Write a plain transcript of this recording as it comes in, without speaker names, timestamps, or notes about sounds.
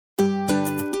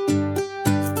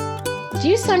Do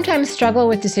you sometimes struggle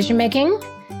with decision making?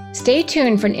 Stay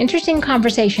tuned for an interesting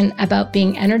conversation about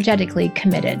being energetically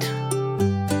committed.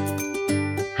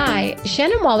 Hi,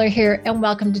 Shannon Waller here, and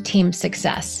welcome to Team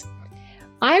Success.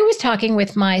 I was talking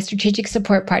with my strategic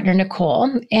support partner,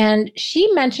 Nicole, and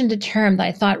she mentioned a term that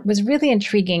I thought was really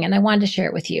intriguing, and I wanted to share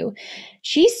it with you.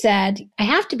 She said, I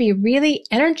have to be really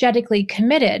energetically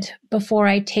committed before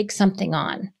I take something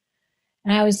on.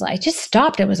 And I was like, just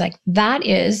stopped. It was like, that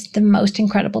is the most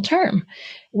incredible term.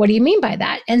 What do you mean by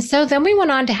that? And so then we went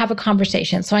on to have a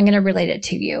conversation. So I'm going to relate it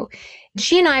to you.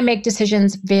 She and I make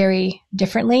decisions very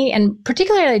differently and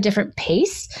particularly at a different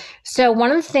pace. So one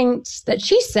of the things that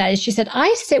she said,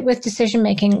 I sit with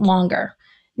decision-making longer.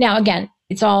 Now, again,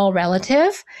 it's all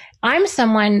relative. I'm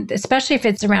someone, especially if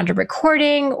it's around a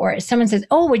recording or if someone says,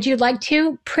 oh, would you like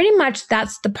to? Pretty much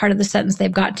that's the part of the sentence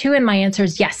they've got to. And my answer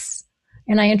is yes.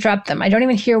 And I interrupt them. I don't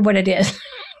even hear what it is.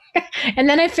 And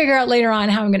then I figure out later on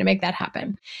how I'm going to make that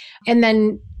happen. And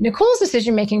then Nicole's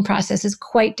decision-making process is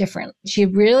quite different. She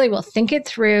really will think it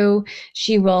through.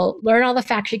 She will learn all the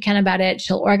facts she can about it.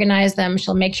 She'll organize them.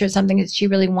 She'll make sure it's something that she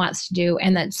really wants to do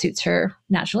and that suits her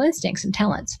natural instincts and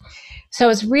talents. So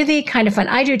it's really kind of fun.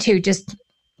 I do too,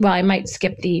 I might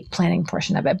skip the planning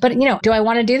portion of it. But, do I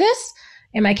want to do this?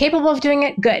 Am I capable of doing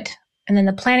it? Good. And then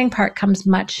the planning part comes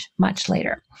much, much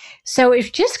later. So it's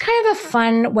just kind of a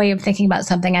fun way of thinking about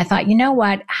something. I thought, you know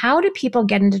what? How do people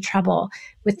get into trouble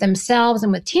with themselves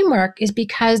and with teamwork is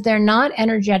because they're not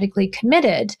energetically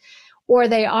committed, or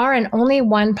they are in only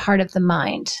one part of the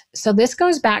mind. So this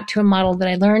goes back to a model that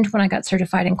I learned when I got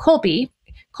certified in Kolbe.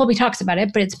 Kolbe talks about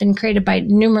it, but it's been created by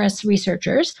numerous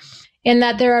researchers, in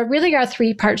that there really are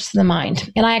three parts to the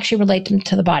mind. And I actually relate them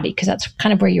to the body because that's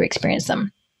kind of where you experience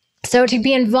them. So to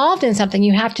be involved in something,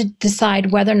 you have to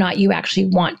decide whether or not you actually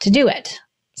want to do it.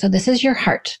 So this is your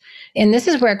heart. And this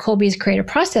is where Kolbe's creative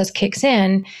process kicks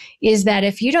in, is that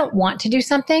if you don't want to do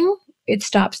something, it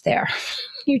stops there.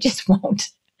 You just won't.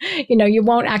 You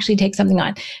won't actually take something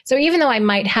on. So even though I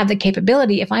might have the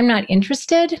capability, if I'm not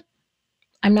interested,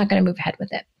 I'm not going to move ahead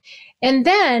with it. And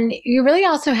then you really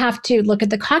also have to look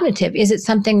at the cognitive. Is it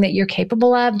something that you're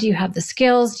capable of? Do you have the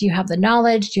skills? Do you have the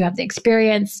knowledge? Do you have the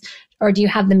experience? Or do you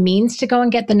have the means to go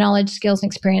and get the knowledge, skills, and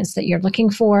experience that you're looking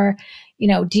for?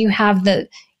 Do you have the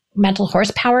mental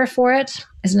horsepower for it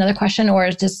is another question.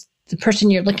 Or does the person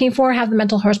you're looking for have the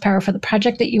mental horsepower for the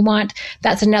project that you want?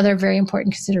 That's another very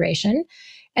important consideration.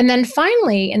 And then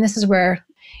finally, and this is where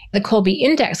the Kolbe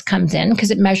Index comes in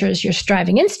because it measures your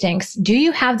striving instincts. Do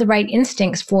you have the right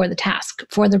instincts for the task,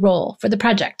 for the role, for the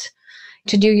project,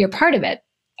 to do your part of it?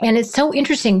 And it's so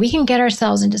interesting. We can get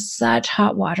ourselves into such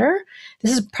hot water.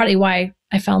 This is probably why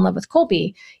I fell in love with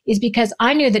Kolbe, is because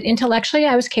I knew that intellectually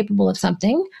I was capable of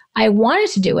something. I wanted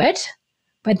to do it,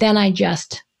 but then I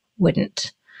just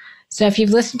wouldn't. So if you've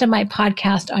listened to my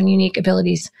podcast on unique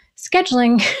abilities,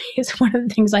 scheduling is one of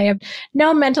the things I have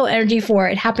no mental energy for.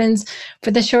 It happens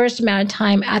for the shortest amount of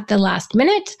time at the last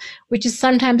minute, which is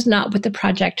sometimes not what the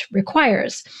project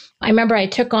requires. I remember I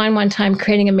took on one time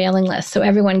creating a mailing list. So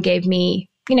everyone gave me,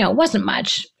 it wasn't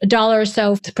much, $1 or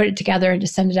so to put it together and to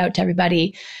send it out to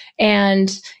everybody.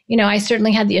 And, I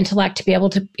certainly had the intellect to be able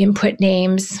to input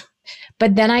names,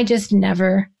 but then I just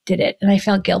never did it. And I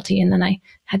felt guilty. And then I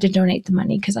had to donate the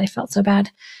money because I felt so bad.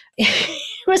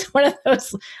 It was one of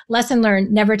those lesson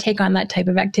learned, never take on that type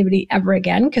of activity ever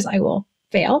again because I will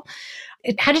fail.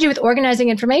 It had to do with organizing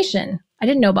information. I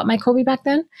didn't know about my Kolbe back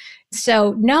then.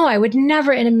 So no, I would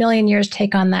never in a million years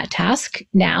take on that task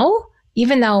now,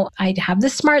 even though I have the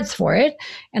smarts for it.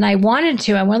 And I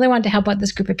really wanted to help out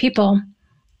this group of people.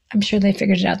 I'm sure they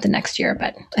figured it out the next year,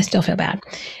 but I still feel bad.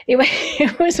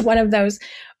 It was one of those,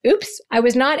 oops, I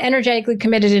was not energetically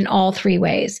committed in all three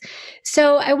ways.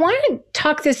 So I want to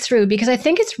talk this through because I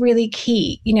think it's really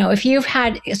key. If you've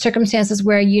had circumstances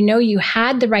where you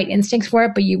had the right instincts for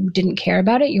it, but you didn't care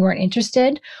about it, you weren't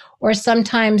interested, or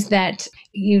sometimes that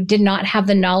you did not have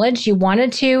the knowledge you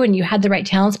wanted to, and you had the right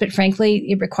talents, but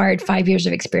frankly, it required 5 years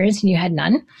of experience and you had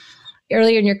none.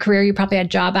 Earlier in your career, you probably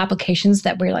had job applications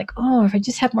that were like, oh, if I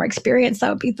just have more experience, that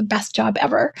would be the best job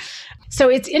ever. So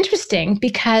it's interesting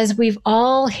because we've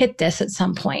all hit this at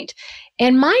some point.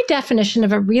 And my definition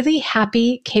of a really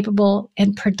happy, capable,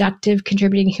 and productive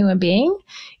contributing human being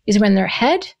is when their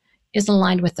head is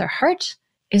aligned with their heart,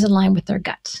 is aligned with their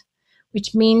gut,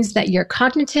 which means that your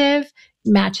cognitive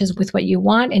matches with what you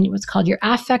want and what's called your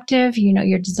affective,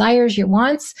 your desires, your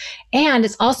wants, and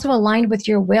it's also aligned with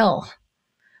your will.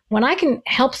 When I can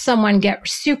help someone get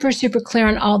super, super clear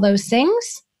on all those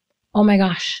things, oh my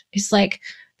gosh, it's like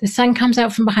The sun comes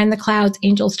out from behind the clouds,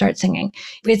 angels start singing.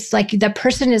 It's like the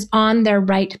person is on their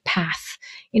right path.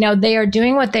 They are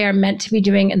doing what they are meant to be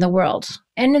doing in the world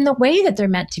and in the way that they're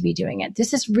meant to be doing it.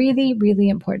 This is really, really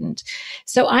important.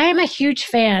 So I am a huge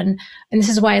fan, and this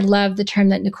is why I love the term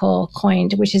that Nicole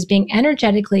coined, which is being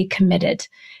energetically committed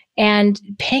and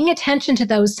paying attention to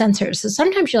those sensors. So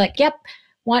sometimes you're like, yep,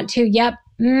 want to, yep,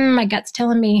 my gut's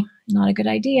telling me not a good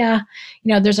idea.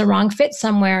 There's a wrong fit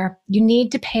somewhere. You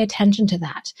need to pay attention to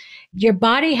that. Your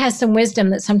body has some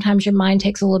wisdom that sometimes your mind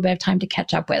takes a little bit of time to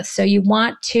catch up with. So you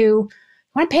want to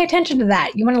pay attention to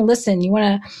that. You want to listen. You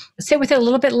want to sit with it a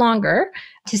little bit longer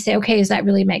to say, okay, does that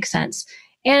really make sense?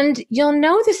 And you'll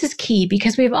know this is key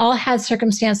because we've all had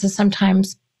circumstances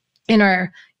sometimes in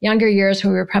our younger years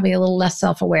where we were probably a little less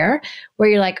self-aware, where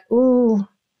you're like, ooh,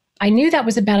 I knew that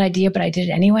was a bad idea, but I did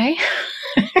it anyway.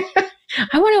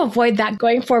 I want to avoid that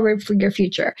going forward for your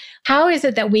future. How is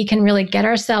it that we can really get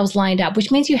ourselves lined up?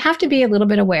 Which means you have to be a little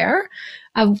bit aware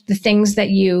of the things that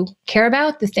you care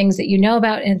about, the things that you know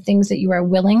about, and things that you are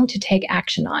willing to take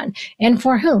action on. And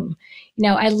for whom?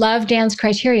 I love Dan's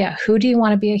criteria. Who do you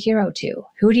want to be a hero to?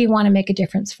 Who do you want to make a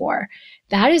difference for?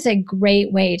 That is a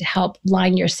great way to help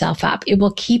line yourself up. It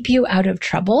will keep you out of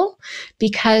trouble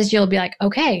because you'll be like,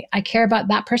 okay, I care about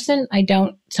that person. I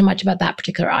don't so much about that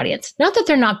particular audience. Not that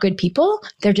they're not good people.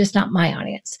 They're just not my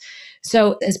audience.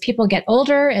 So as people get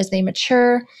older, as they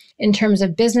mature in terms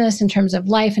of business, in terms of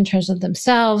life, in terms of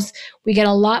themselves, we get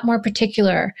a lot more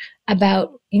particular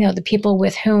about, the people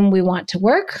with whom we want to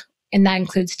work. And that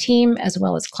includes team as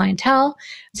well as clientele.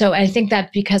 So I think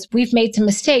that because we've made some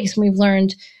mistakes, we've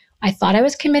learned, I thought I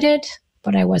was committed,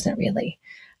 but I wasn't really.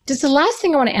 Just the last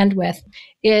thing I want to end with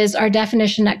is our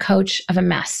definition at Coach of a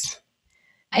mess.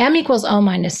 M equals O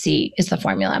minus C is the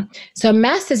formula. So a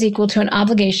mess is equal to an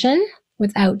obligation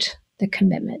without the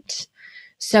commitment.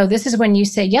 So this is when you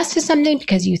say yes to something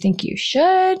because you think you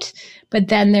should, but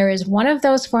then there is one of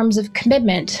those forms of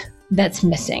commitment that's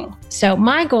missing. So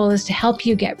my goal is to help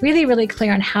you get really, really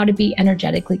clear on how to be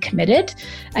energetically committed.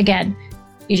 Again,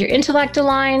 is your intellect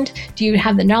aligned? Do you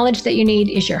have the knowledge that you need?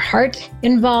 Is your heart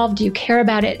involved? Do you care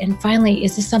about it? And finally,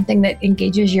 is this something that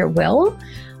engages your will?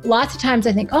 Lots of times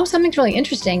I think, oh, something's really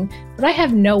interesting, but I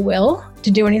have no will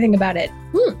to do anything about it.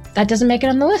 That doesn't make it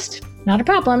on the list. Not a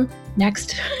problem.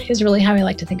 Next is really how I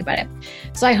like to think about it.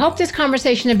 So I hope this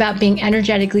conversation about being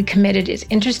energetically committed is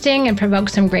interesting and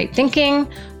provokes some great thinking.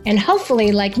 And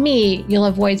hopefully, like me, you'll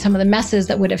avoid some of the messes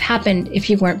that would have happened if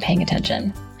you weren't paying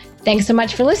attention. Thanks so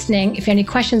much for listening. If you have any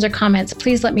questions or comments,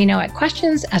 please let me know at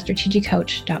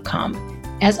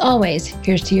questions@strategiccoach.com. As always,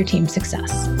 here's to your team's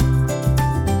success.